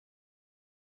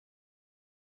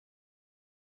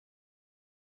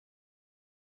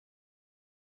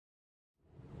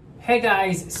Hey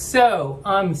guys, so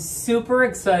I'm super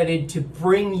excited to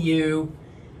bring you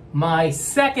my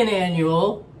second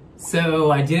annual,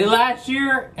 so I did it last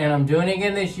year and I'm doing it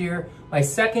again this year, my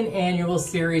second annual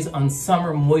series on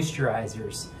summer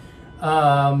moisturizers.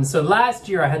 So last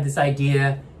year I had this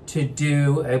idea to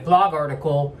do a blog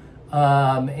article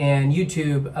and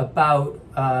YouTube about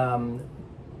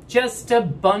just a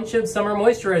bunch of summer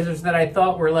moisturizers that I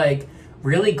thought were like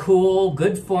really cool,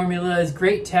 good formulas,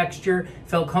 great texture,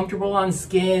 felt comfortable on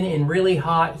skin in really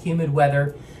hot, humid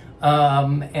weather.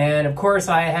 And of course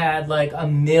I had like a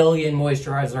million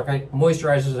moisturizers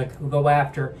I could go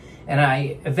after. And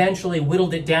I eventually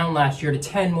whittled it down last year to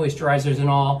 10 moisturizers in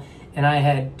all. And I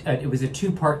had, it was a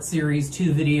 2-part series,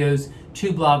 2 videos,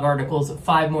 2 blog articles,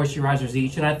 5 moisturizers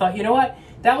each. And I thought, you know what?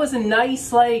 That was a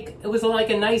nice, it was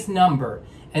like a nice number.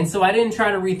 And so I didn't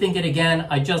try to rethink it again.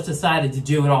 I just decided to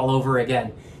do it all over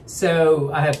again.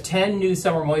 So I have 10 new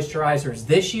summer moisturizers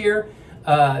this year.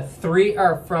 3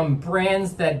 are from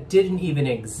brands that didn't even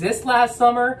exist last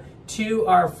summer. 2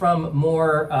 are from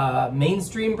more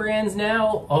mainstream brands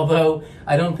now, although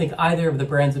I don't think either of the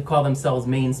brands would call themselves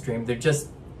mainstream. They're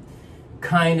just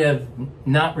kind of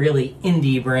not really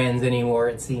indie brands anymore,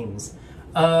 it seems.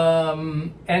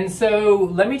 And so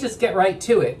let me just get right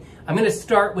to it. I'm going to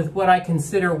start with what I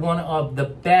consider one of the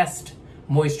best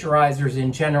moisturizers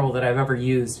in general that I've ever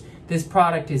used. This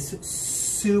product is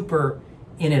super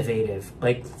innovative,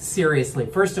 like seriously.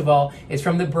 First of all, it's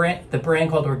from the brand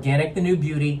called Organic The New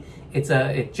Beauty.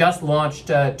 It just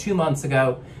launched 2 months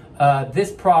ago.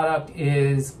 This product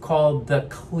is called the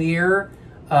Clear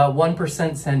 1%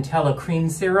 Centella Cream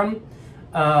Serum.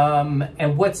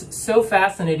 And what's so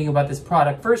fascinating about this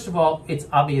product, first of all, it's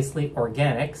obviously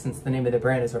organic, since the name of the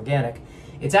brand is organic.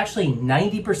 It's actually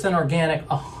 90% organic,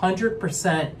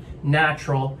 100%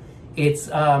 natural. It's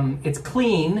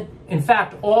clean. In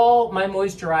fact, all my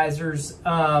moisturizers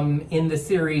in the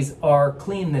series are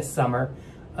clean this summer.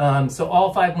 So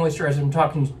all 5 moisturizers I'm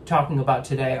talking about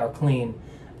today are clean.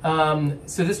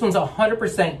 So this one's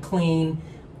 100% clean,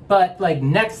 but like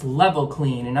next level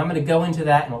clean, and I'm going to go into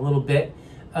that in a little bit.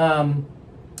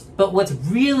 But what's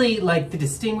really like the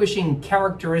distinguishing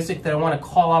characteristic that I want to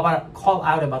call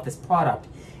out about this product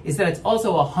is that it's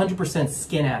also 100%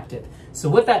 skin active. So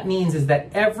what that means is that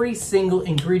every single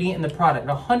ingredient in the product,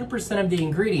 100% of the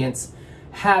ingredients,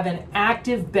 have an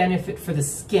active benefit for the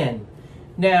skin.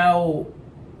 Now,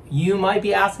 you might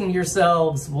be asking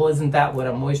yourselves, well, isn't that what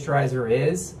a moisturizer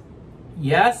is?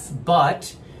 Yes,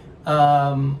 but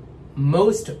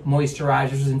most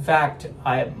moisturizers, in fact,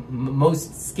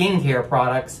 most skincare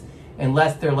products,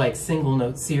 unless they're like single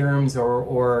note serums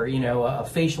or you know, a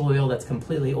facial oil that's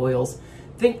completely oils,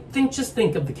 just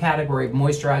think of the category of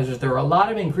moisturizers. There are a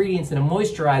lot of ingredients in a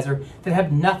moisturizer that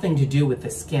have nothing to do with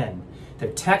the skin. They're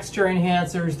texture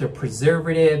enhancers, they're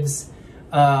preservatives,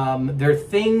 they're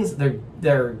things,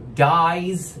 they're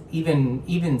dyes,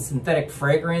 even synthetic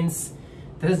fragrance.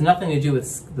 That has nothing to do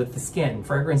with the skin.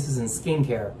 Fragrances and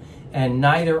skincare. And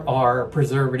neither are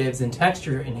preservatives and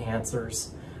texture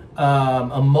enhancers.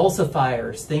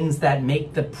 Emulsifiers, things that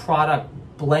make the product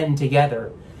blend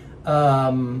together.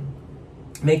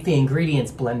 Make the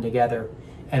ingredients blend together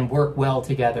and work well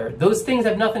together. Those things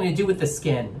have nothing to do with the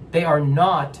skin. They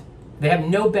have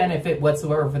no benefit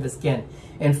whatsoever for the skin.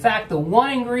 In fact, the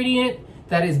one ingredient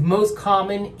that is most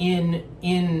common in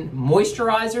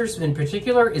moisturizers in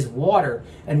particular is water.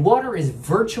 And water is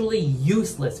virtually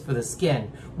useless for the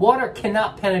skin. Water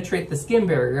cannot penetrate the skin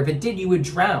barrier. If it did, you would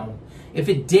drown. If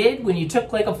it did, when you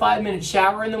took like a 5-minute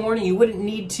shower in the morning, you wouldn't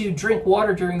need to drink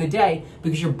water during the day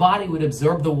because your body would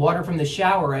absorb the water from the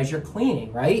shower as you're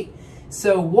cleaning, right?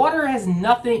 So water has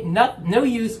no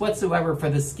use whatsoever for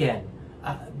the skin.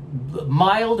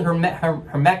 Mild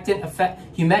humectant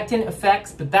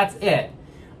effects, but that's it.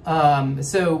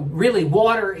 So really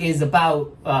water is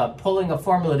about pulling a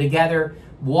formula together,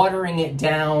 watering it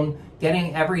down,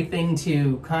 getting everything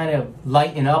to kind of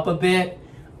lighten up a bit,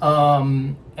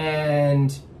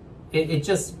 and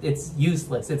it's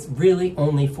useless. It's really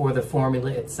only for the formula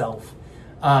itself.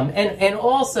 And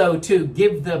also to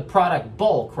give the product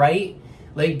bulk, right?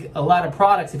 Like a lot of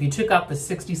products, if you took out the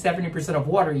 60–70% of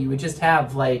water, you would just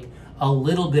have like a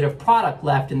little bit of product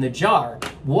left in the jar.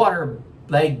 Water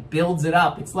like builds it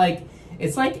up. It's like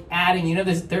adding, you know,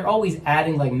 they're always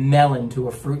adding like melon to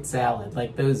a fruit salad,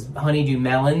 like those honeydew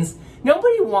melons.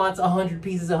 Nobody wants 100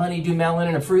 pieces of honeydew melon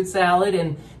in a fruit salad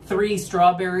and 3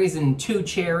 strawberries and 2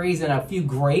 cherries and a few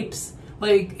grapes.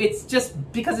 Like, it's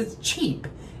just because it's cheap.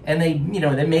 And they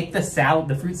make the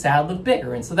fruit salad look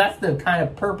bigger. And so that's the kind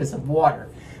of purpose of water.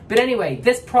 But anyway,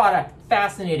 this product,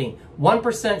 fascinating.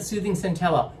 1% soothing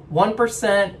centella,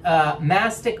 1%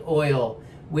 mastic oil,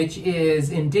 which is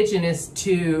indigenous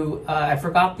to, I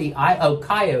forgot the,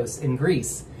 Chios in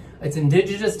Greece. It's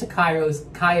indigenous to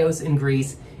Chios in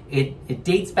Greece. It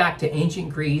dates back to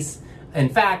ancient Greece. In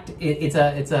fact,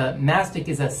 mastic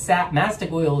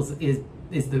oil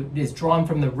is drawn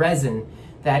from the resin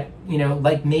that, you know,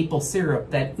 like maple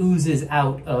syrup that oozes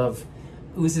out of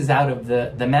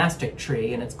the mastic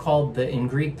tree, and it's called in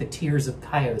Greek the tears of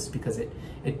Chios because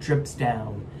it drips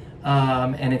down.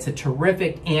 And it's a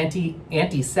terrific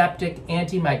antiseptic,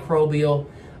 antimicrobial.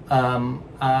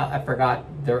 I forgot,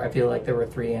 I feel like there were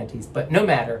 3 antis, but no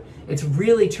matter. It's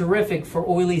really terrific for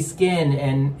oily skin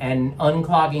and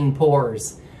unclogging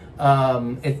pores.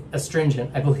 It's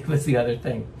astringent, I believe was the other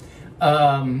thing.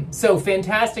 So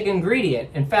fantastic ingredient.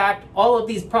 In fact, all of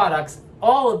these products,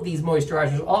 all of these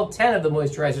moisturizers, all 10 of the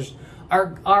moisturizers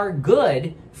are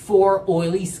good for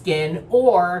oily skin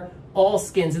or all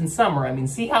skins in summer. I mean,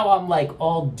 see how I'm like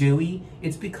all dewy?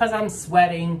 It's because I'm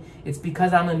sweating. It's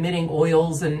because I'm emitting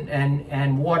oils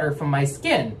and water from my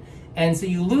skin. And so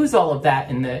you lose all of that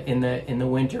in the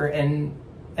winter, and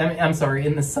I'm sorry,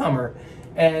 in the summer.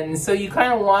 And so you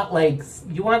kind of want, like,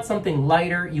 you want something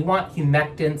lighter. You want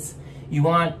humectants. You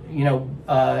want, you know,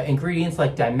 ingredients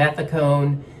like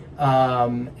dimethicone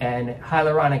and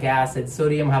hyaluronic acid,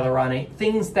 sodium hyaluronate,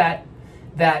 things that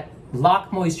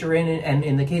lock moisture in, and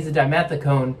in the case of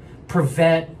dimethicone,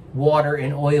 prevent water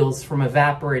and oils from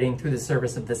evaporating through the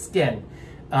surface of the skin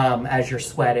as you're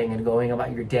sweating and going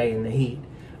about your day in the heat.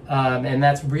 And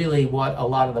that's really what a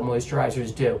lot of the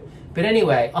moisturizers do. But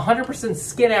anyway, 100%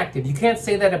 skin active. You can't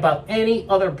say that about any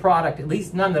other product, at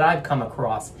least none that I've come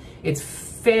across. It's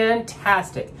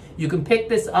fantastic. You can pick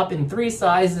this up in 3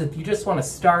 sizes. If you just want to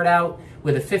start out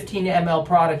with a 15 ml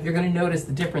product, you're going to notice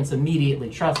the difference immediately,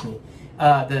 trust me.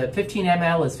 The 15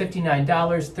 ml is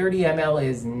 $59, 30 ml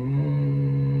is,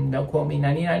 don't quote me,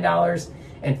 $99,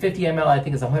 and 50 ml I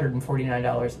think is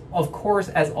 $149. Of course,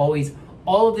 as always,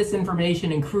 all of this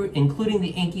information, including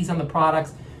the Inkeys on the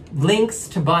products, links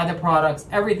to buy the products,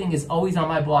 everything is always on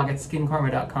my blog at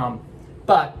SKINCARMA.com.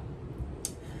 But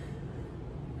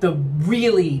the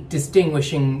really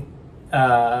distinguishing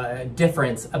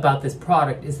difference about this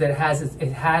product is that it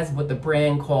has what the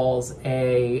brand calls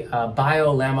a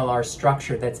biolamellar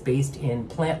structure that's based in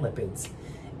plant lipids.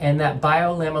 And that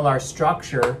biolamellar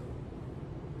structure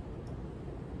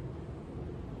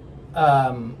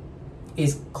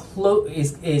is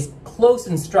close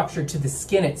in structure to the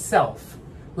skin itself.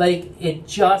 Like, it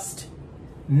just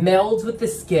melds with the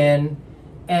skin,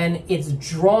 and it's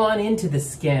drawn into the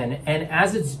skin. And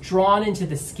as it's drawn into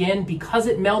the skin, because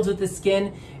it melds with the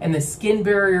skin and the skin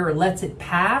barrier lets it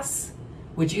pass,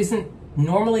 which isn't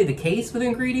normally the case with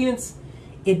ingredients,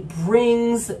 it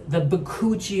brings the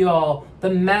bakuchiol, the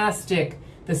mastic,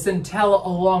 the centella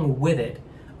along with it.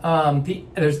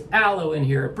 There's aloe in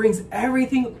here. It brings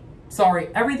everything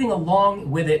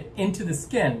along with it into the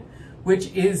skin,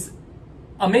 which is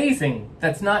amazing.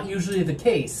 That's not usually the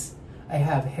case. I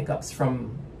have hiccups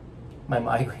from my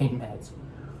migraine meds.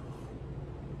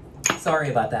 Sorry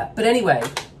about that. But anyway,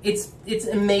 it's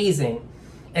amazing.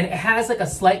 And it has like a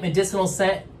slight medicinal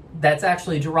scent that's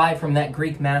actually derived from that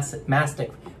Greek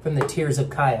mastic from the tears of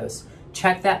Chios.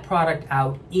 Check that product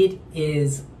out. It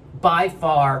is by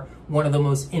far one of the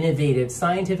most innovative,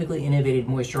 scientifically innovative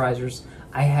moisturizers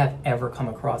I have ever come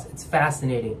across. It's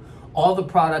fascinating. All the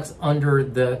products under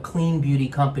the Clean Beauty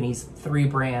Company's 3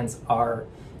 brands are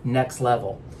next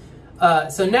level.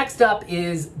 So next up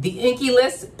is the Inkey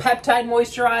List Peptide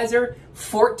Moisturizer,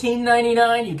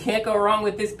 $14.99. You can't go wrong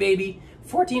with this baby.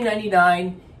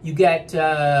 $14.99. You get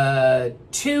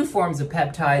 2 forms of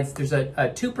peptides. There's a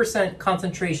 2%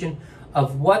 concentration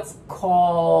of what's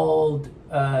called,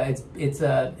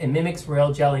 it mimics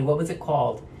royal jelly. What was it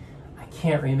called? I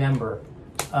can't remember.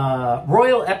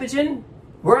 Royal Epigen?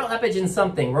 Royal Epigen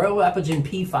something. Royal Epigen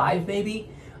P5 maybe.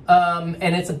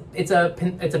 And it's a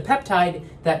peptide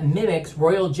that mimics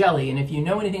royal jelly. And if you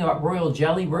know anything about royal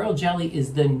jelly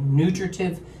is the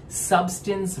nutritive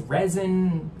substance,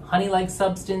 resin, honey-like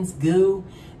substance, goo,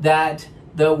 that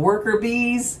the worker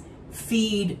bees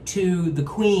feed to the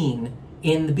queen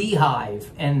in the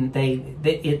beehive, and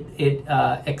it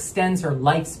extends her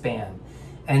lifespan.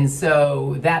 And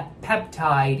so that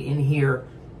peptide in here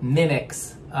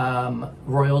mimics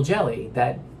royal jelly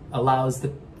that allows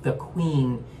the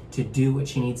queen to do what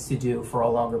she needs to do for a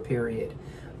longer period.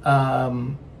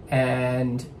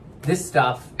 And this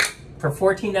stuff, for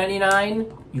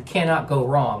 $14.99, you cannot go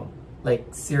wrong. Like,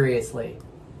 seriously.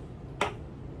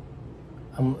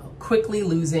 I'm quickly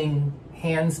losing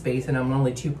hand space, and I'm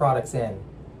only 2 products in.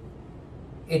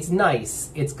 It's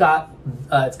nice. It's got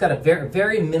a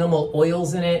very minimal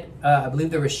oils in it. I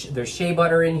believe there's shea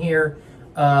butter in here.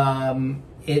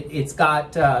 It's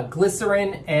got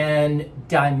glycerin and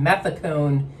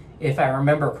dimethicone, if I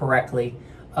remember correctly.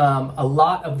 A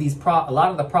lot of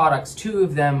the products, 2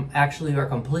 of them actually are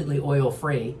completely oil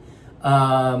free,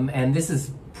 and this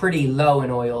is pretty low in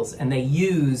oils. And they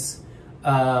use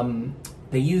an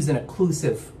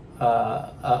occlusive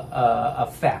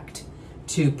effect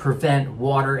to prevent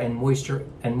water and moisture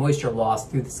loss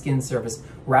through the skin surface,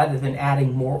 rather than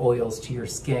adding more oils to your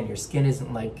skin. Your skin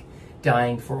isn't like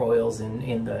dying for oils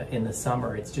in the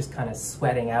summer. It's just kind of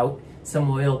sweating out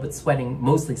some oil, but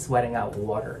mostly sweating out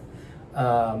water.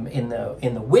 In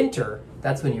the winter,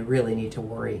 that's when you really need to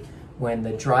worry, when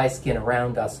the dry skin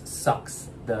around us sucks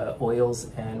the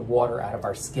oils and water out of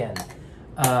our skin.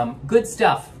 Good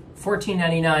stuff.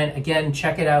 $14.99. Again,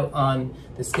 check it out on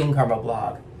the SKINCARMA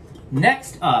blog.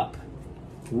 Next up,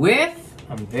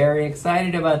 I'm very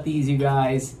excited about these, you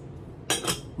guys,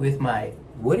 with my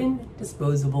wooden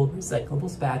disposable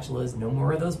recyclable spatulas. No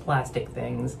more of those plastic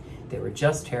things. They were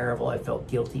just terrible. I felt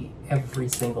guilty every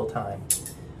single time.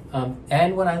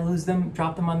 And when I lose them,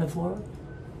 drop them on the floor.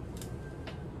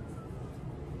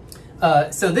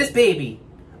 So this baby,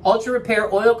 Ultra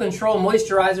Repair Oil Control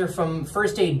Moisturizer from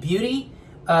First Aid Beauty.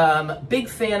 Big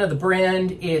fan of the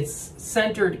brand. It's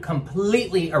centered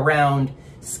completely around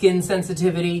skin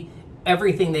sensitivity.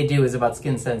 Everything they do is about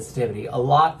skin sensitivity. A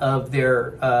lot of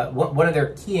their, one of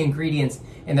their key ingredients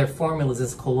in their formulas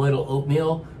is colloidal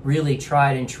oatmeal, really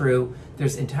tried and true.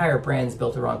 There's entire brands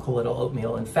built around colloidal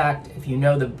oatmeal. In fact, if you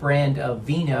know the brand of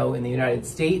vino in the United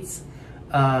States,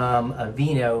 a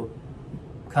vino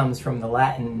comes from the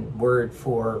Latin word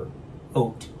for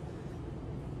oat.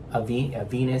 A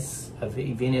Venus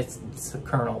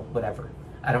kernel, whatever.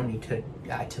 I don't need to,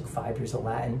 I took 5 years of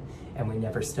Latin and we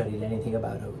never studied anything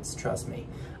about oats, trust me.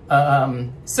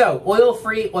 So,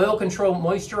 oil-free, oil control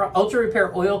moisturizer, Ultra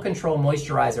Repair Oil Control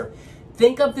Moisturizer.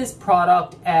 Think of this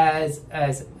product as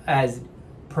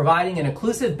providing an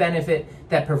occlusive benefit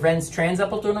that prevents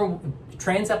transepidermal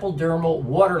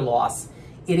water loss.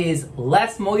 It is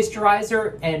less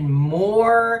moisturizer and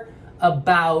more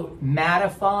about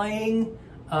mattifying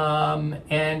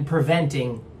and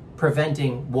preventing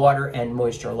water and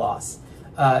moisture loss.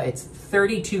 It's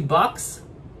 $32.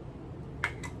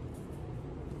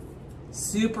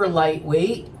 Super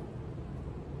lightweight.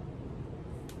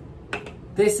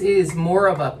 This is more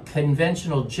of a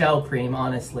conventional gel cream,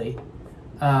 honestly.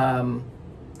 And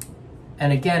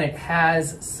again, it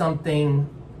has something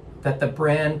that the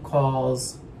brand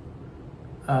calls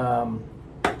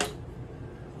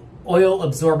oil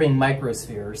absorbing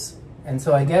microspheres. And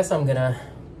so I guess I'm gonna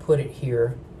put it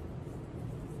here.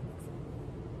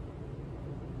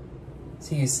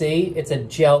 So you see, it's a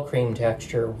gel cream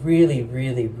texture, really,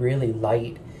 really, really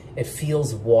light. It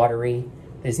feels watery.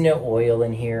 There's no oil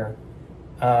in here.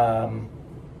 It's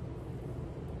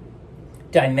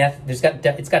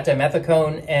got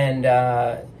dimethicone and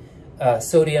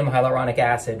sodium hyaluronic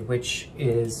acid, which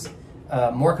is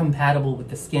more compatible with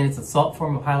the skin. It's a salt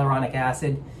form of hyaluronic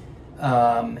acid,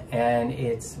 and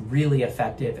it's really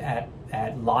effective at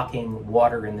locking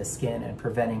water in the skin and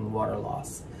preventing water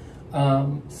loss.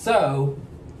 So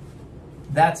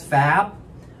that's fab.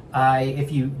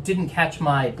 If you didn't catch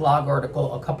my blog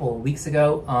article a couple of weeks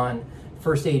ago on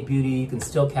First Aid Beauty, you can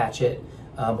still catch it.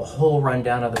 A whole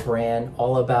rundown of the brand,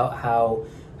 all about how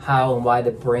and why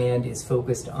the brand is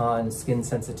focused on skin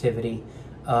sensitivity.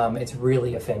 It's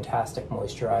really a fantastic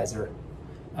moisturizer,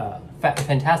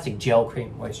 fantastic gel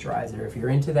cream moisturizer. If you're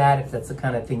into that, if that's the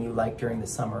kind of thing you like during the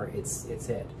summer, it's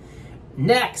it.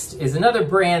 Next is another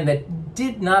brand that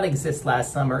did not exist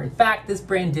last summer. In fact, this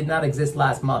brand did not exist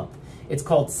last month. It's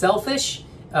called Selfish.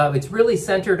 It's really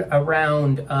centered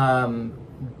around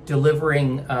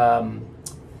delivering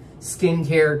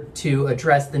skincare to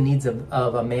address the needs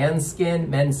of a man's skin.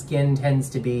 Men's skin tends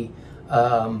to be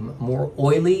more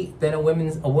oily than a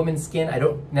woman's skin. I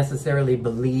don't necessarily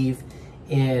believe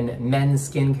in men's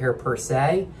skincare per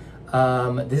se.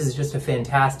 This is just a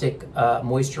fantastic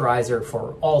moisturizer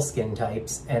for all skin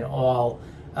types and all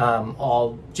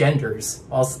genders,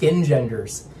 all skin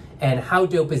genders. And how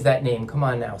dope is that name? Come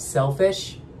on now,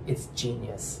 Selfish. It's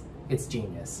genius. It's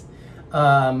genius.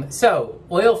 So,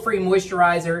 oil-free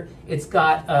moisturizer. It's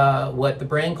got what the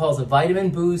brand calls a vitamin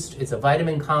boost. It's a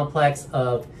vitamin complex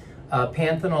of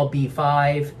panthenol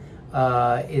B5.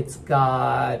 It's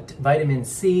got vitamin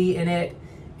C in it.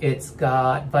 It's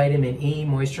got vitamin E,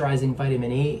 moisturizing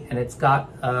vitamin E, and it's got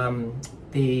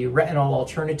the retinol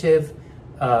alternative,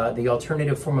 the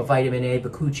alternative form of vitamin A,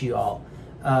 bakuchiol.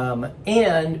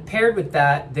 And paired with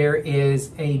that, there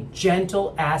is a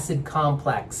gentle acid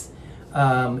complex.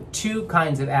 Two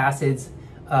kinds of acids,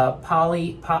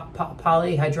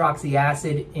 polyhydroxy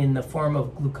acid in the form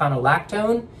of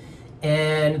gluconolactone,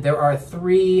 and there are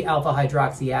 3 alpha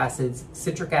hydroxy acids: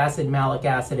 citric acid, malic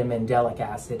acid, and mandelic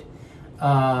acid.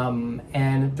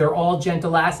 And they're all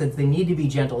gentle acids. They need to be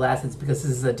gentle acids because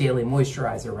this is a daily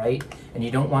moisturizer, right? And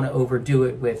you don't want to overdo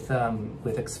it with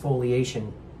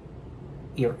exfoliation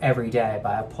every day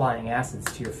by applying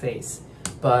acids to your face.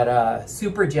 But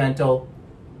super gentle.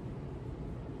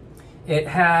 It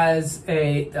has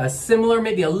a similar,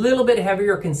 maybe a little bit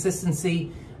heavier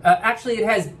consistency. Actually, it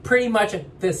has pretty much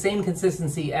the same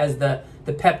consistency as the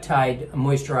peptide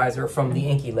moisturizer from the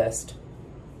Inkey list.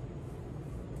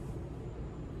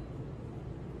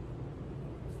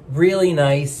 Really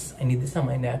nice. I need this on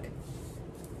my neck.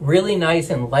 Really nice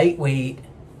and lightweight.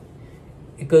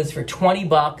 It goes for 20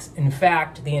 bucks. In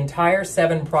fact, the entire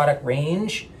 7-product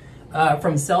range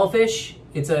from Selfish,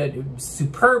 it's a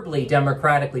superbly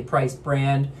democratically priced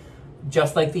brand,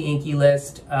 just like the Inkey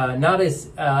list. Not as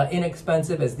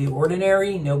inexpensive as The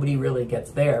Ordinary. Nobody really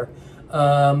gets there.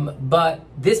 But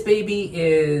this baby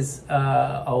is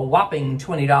a whopping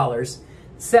 $20.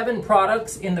 7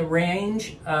 products in the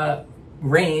range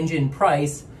in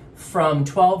price from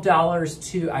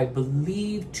 $12 to, I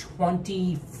believe,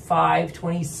 $25,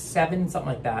 $27, something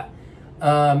like that.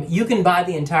 You can buy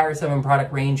the entire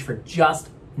 7-product range for just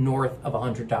north of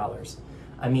 $100.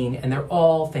 I mean, and they're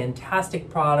all fantastic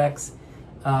products.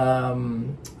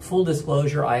 Full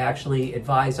disclosure, I actually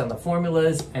advised on the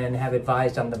formulas and have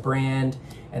advised on the brand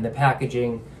and the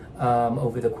packaging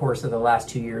over the course of the last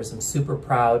 2 years. I'm super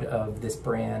proud of this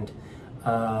brand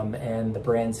and the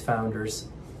brand's founders.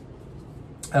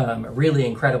 Really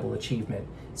incredible achievement.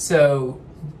 So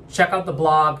check out the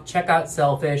blog, check out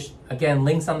Selfish. Again,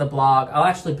 links on the blog. I'll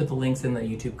actually put the links in the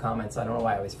YouTube comments. I don't know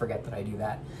why I always forget that I do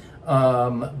that.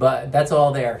 But that's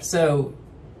all there. So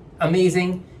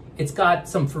amazing. It's got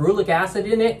some ferulic acid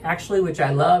in it, actually, which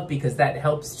I love because that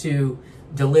helps to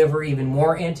deliver even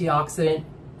more antioxidant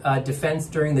defense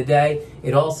during the day.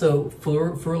 It also,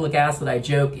 ferulic acid, I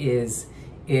joke, is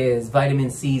vitamin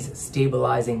C's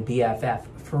stabilizing BFF.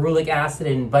 Ferulic acid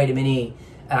and vitamin E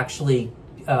actually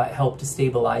help to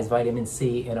stabilize vitamin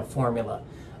C in a formula.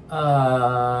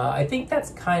 I think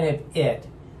that's kind of it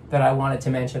that I wanted to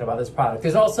mention about this product.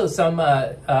 There's also some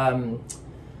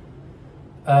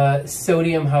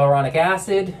sodium hyaluronic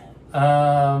acid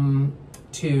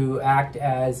to act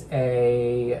as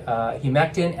a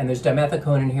humectant, and there's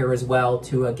dimethicone in here as well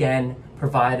to, again,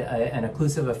 provide an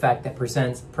occlusive effect that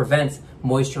prevents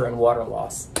moisture and water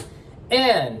loss.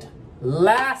 And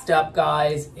last up,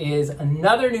 guys, is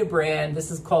another new brand.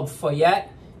 This is called Feuillete.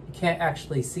 You can't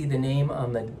actually see the name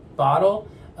on the bottle.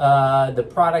 The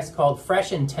product's called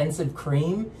Fresh Intensive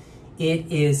Cream.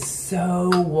 It is so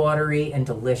watery and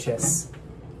delicious.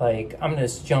 Like, I'm gonna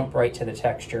just jump right to the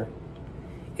texture.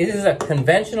 It is a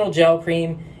conventional gel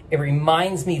cream. It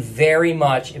reminds me very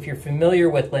much, if you're familiar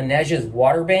with Laneige's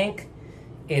Water Bank,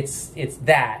 it's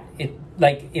that.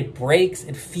 It breaks,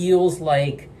 it feels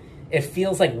like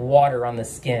water on the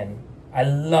skin. I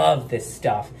love this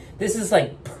stuff. This is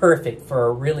like perfect for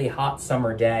a really hot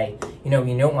summer day. You know,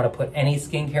 you don't want to put any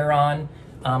skincare on.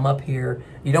 Up here.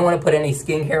 You don't want to put any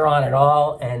skincare on at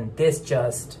all, and this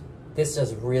just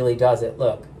really does it.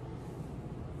 Look.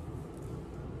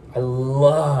 I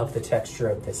love the texture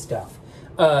of this stuff.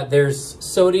 There's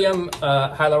sodium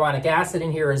hyaluronic acid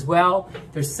in here as well.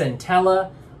 There's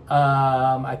centella.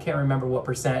 I can't remember what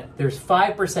percent. There's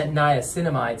 5%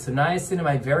 niacinamide. So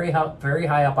niacinamide very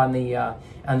high up on the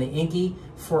Inkey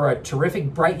for a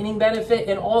terrific brightening benefit.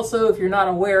 And also, if you're not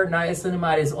aware,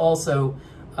 niacinamide is also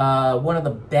one of the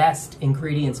best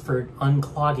ingredients for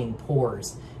unclogging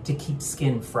pores to keep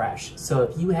skin fresh. So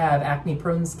if you have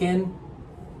acne-prone skin,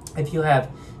 if you have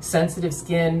sensitive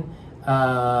skin,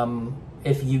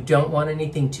 if you don't want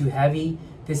anything too heavy,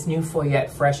 this new Feuillete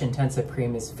Fresh Intensive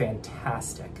Cream is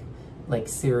fantastic. Like,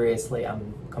 seriously,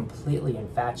 I'm completely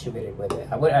infatuated with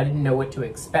it. I didn't know what to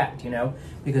expect, you know,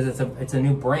 because it's a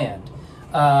new brand.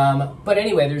 But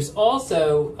anyway, there's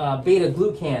also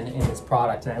beta-glucan in this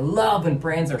product, and I love when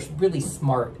brands are really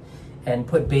smart and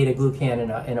put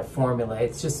beta-glucan in a formula.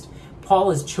 It's just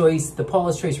Paula's Choice. The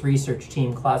Paula's Choice research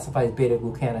team classifies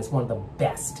beta-glucan as one of the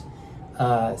best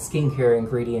skincare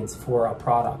ingredients for a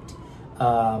product.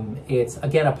 It's,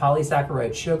 again, a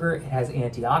polysaccharide sugar. It has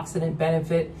antioxidant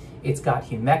benefit. It's got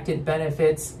humectant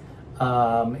benefits.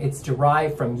 It's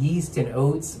derived from yeast and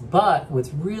oats. But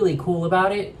what's really cool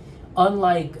about it,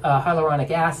 unlike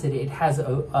hyaluronic acid, it has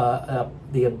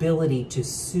the ability to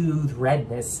soothe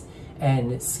redness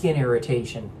and skin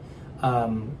irritation.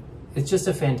 It's just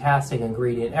a fantastic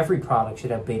ingredient. Every product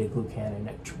should have beta-glucan in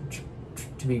it,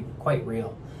 to be quite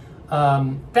real.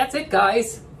 That's it,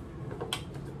 guys.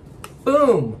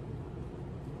 Boom.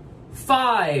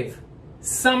 5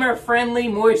 summer-friendly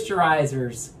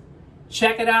moisturizers.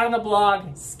 Check it out on the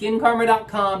blog,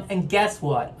 SKINCARMA.com, and guess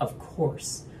what? Of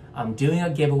course, I'm doing a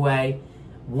giveaway.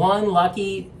 One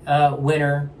lucky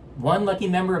winner, one lucky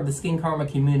member of the SKINCARMA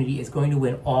community is going to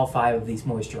win all 5 of these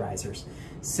moisturizers.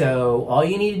 So all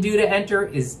you need to do to enter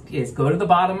is go to the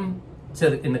bottom,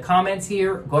 in the comments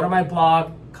here, go to my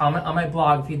blog, comment on my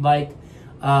blog if you'd like,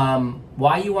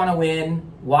 why you want to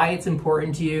win, why it's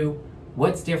important to you,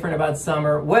 what's different about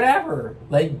summer, whatever.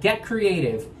 Like, get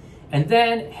creative. And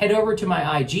then head over to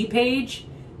my IG page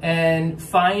and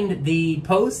find the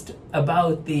post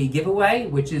about the giveaway,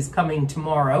 which is coming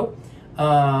tomorrow,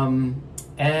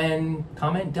 and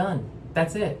comment done.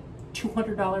 That's it.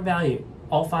 $200 value,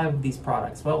 all 5 of these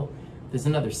products. Well, there's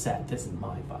another set. This is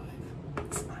my 5.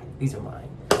 It's mine. These are mine.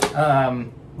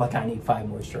 Like I need 5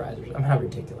 moisturizers. I'm how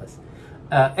ridiculous.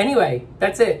 Anyway,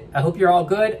 that's it. I hope you're all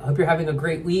good. I hope you're having a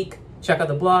great week. Check out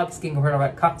the blog,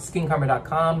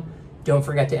 SKINCARMA.com. Don't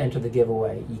forget to enter the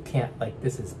giveaway. You can't, like,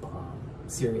 this is bomb.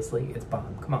 Seriously, it's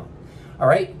bomb. Come on. All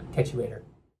right, catch you later.